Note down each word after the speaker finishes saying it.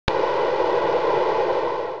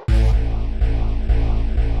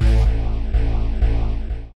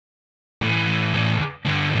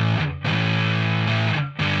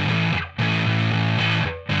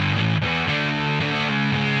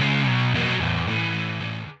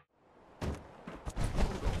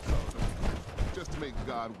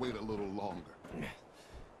God wait a little longer.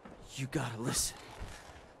 You gotta listen.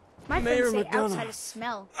 My Mayor friends say McDonough. outside is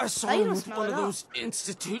smell. I saw Oh, you him don't with smell one it of all. those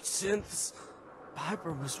Institute synths.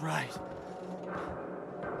 Piper was right.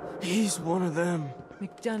 He's one of them.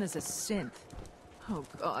 McDonough's a synth. Oh,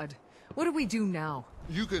 God. What do we do now?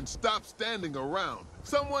 You can stop standing around.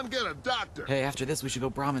 Someone get a doctor. Hey, after this, we should go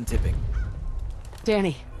Brahmin tipping.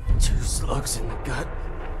 Danny. 2 slugs in the gut,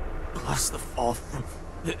 plus the fall from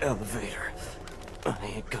the elevator. I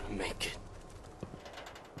ain't gonna make it.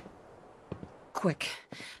 Quick,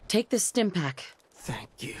 take this stim pack. Thank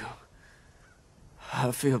you.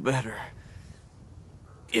 I feel better.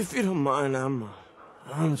 If you don't mind, I'm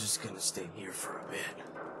just gonna stay here for a bit.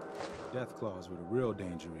 Death claw's where the real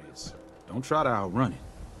danger is. Don't try to outrun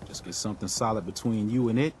it. Just get something solid between you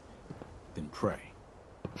and it, then pray.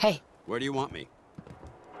 Hey, Where do you want me?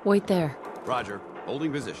 wait there. Roger.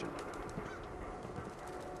 Holding position.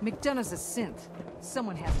 McDonough's a synth.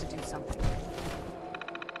 Someone has to do something.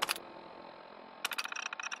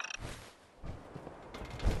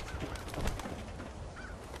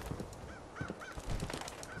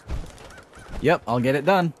 Yep, I'll get it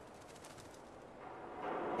done.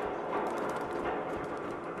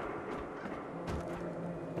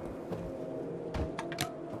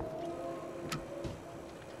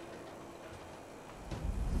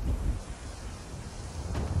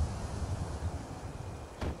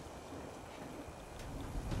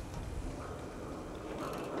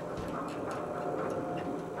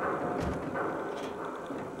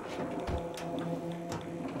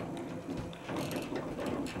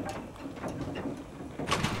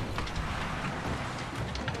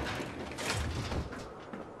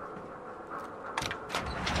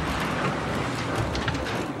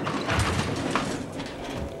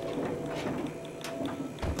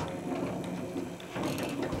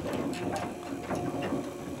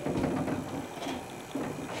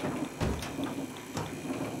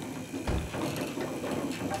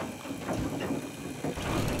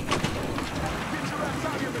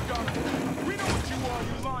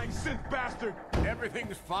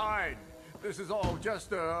 Everything's fine. This is all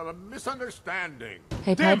just a misunderstanding.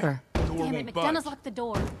 Hey, Piper. Damn it, McDonough's locked the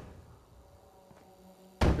door.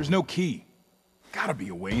 There's no key. Gotta be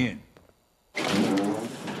a way in.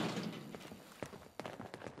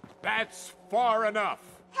 That's far enough.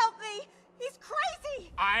 Help me! He's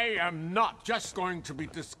crazy! I am not just going to be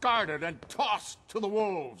discarded and tossed to the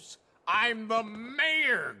wolves. I'm the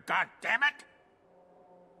mayor, goddammit!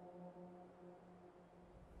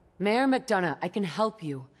 Mayor McDonough, I can help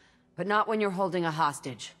you, but not when you're holding a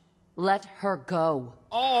hostage. Let her go.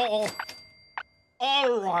 Oh,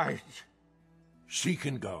 all right. She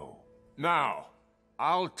can go. Now,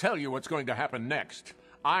 I'll tell you what's going to happen next.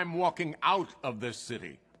 I'm walking out of this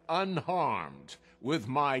city, unharmed, with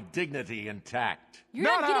my dignity intact. You're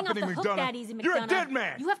not getting off the hook that easy, McDonough. You're a dead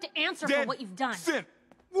man. You have to answer for what you've done. Sin,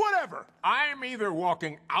 whatever. I'm either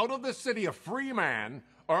walking out of the city a free man,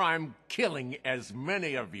 or I'm killing as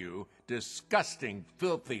many of you disgusting,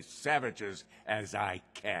 filthy savages as I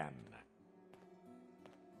can.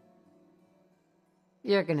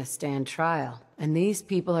 You're gonna stand trial, and these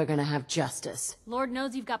people are gonna have justice. Lord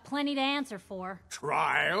knows you've got plenty to answer for.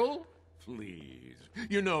 Trial? Please.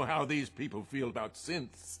 You know how these people feel about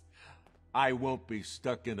synths. I won't be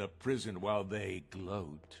stuck in a prison while they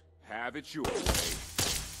gloat. Have it your way.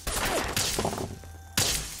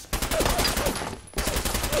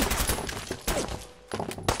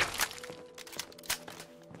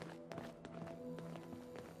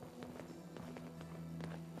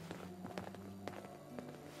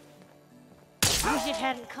 Wish it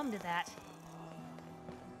hadn't come to that.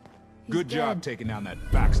 Good job taking down that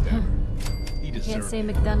backstabber. He deserved Can't say it.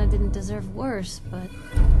 McDonough didn't deserve worse, but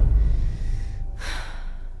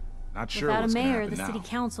Not sure without a what's gonna mayor, happen the now. city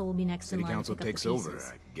council will be next City in line council to pick takes up the over,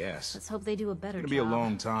 pieces. I guess. Let's hope they do a better It's job. gonna be a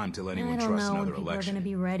long time till anyone I don't trusts know when another people election. are going to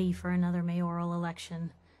be ready for another mayoral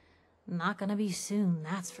election. Not going to be soon,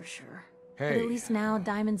 that's for sure. But Hey. at least now,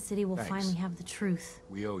 Diamond City will Thanks. finally have the truth.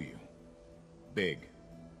 We owe you. Big.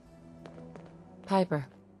 Piper.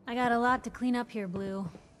 I got a lot to clean up here, Blue.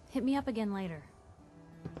 Hit me up again later.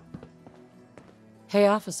 Hey,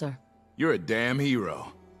 officer. You're a damn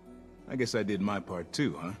hero. I guess I did my part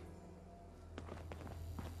too, huh?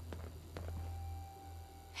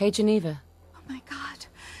 Hey, Geneva. Oh my god,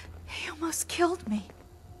 he almost killed me.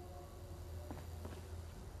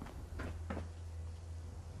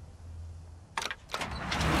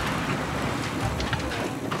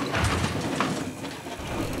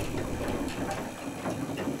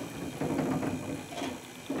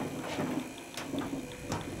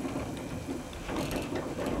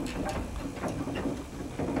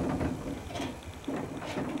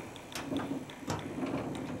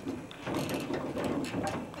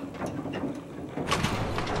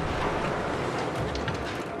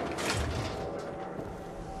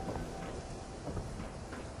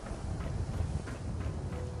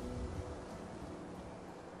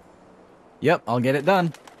 Yep, I'll get it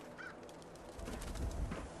done.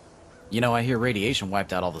 You know, I hear radiation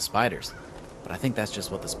wiped out all the spiders, but I think that's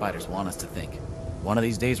just what the spiders want us to think. One of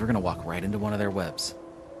these days, we're gonna walk right into one of their webs.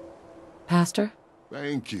 Pastor?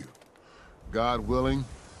 Thank you. God willing,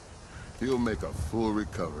 he'll make a full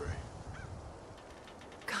recovery.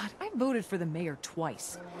 God, I voted for the mayor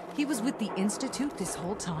twice. He was with the Institute this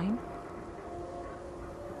whole time?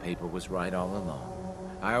 The paper was right all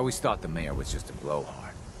along. I always thought the mayor was just a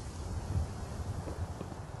blowhard.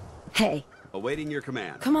 Hey, Awaiting your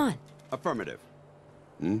command. come on. Affirmative.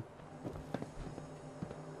 Hmm?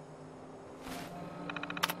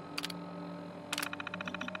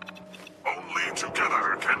 Only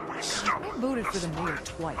together can we stop. I voted for the mayor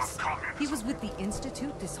twice. He was with the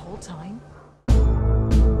Institute this whole time?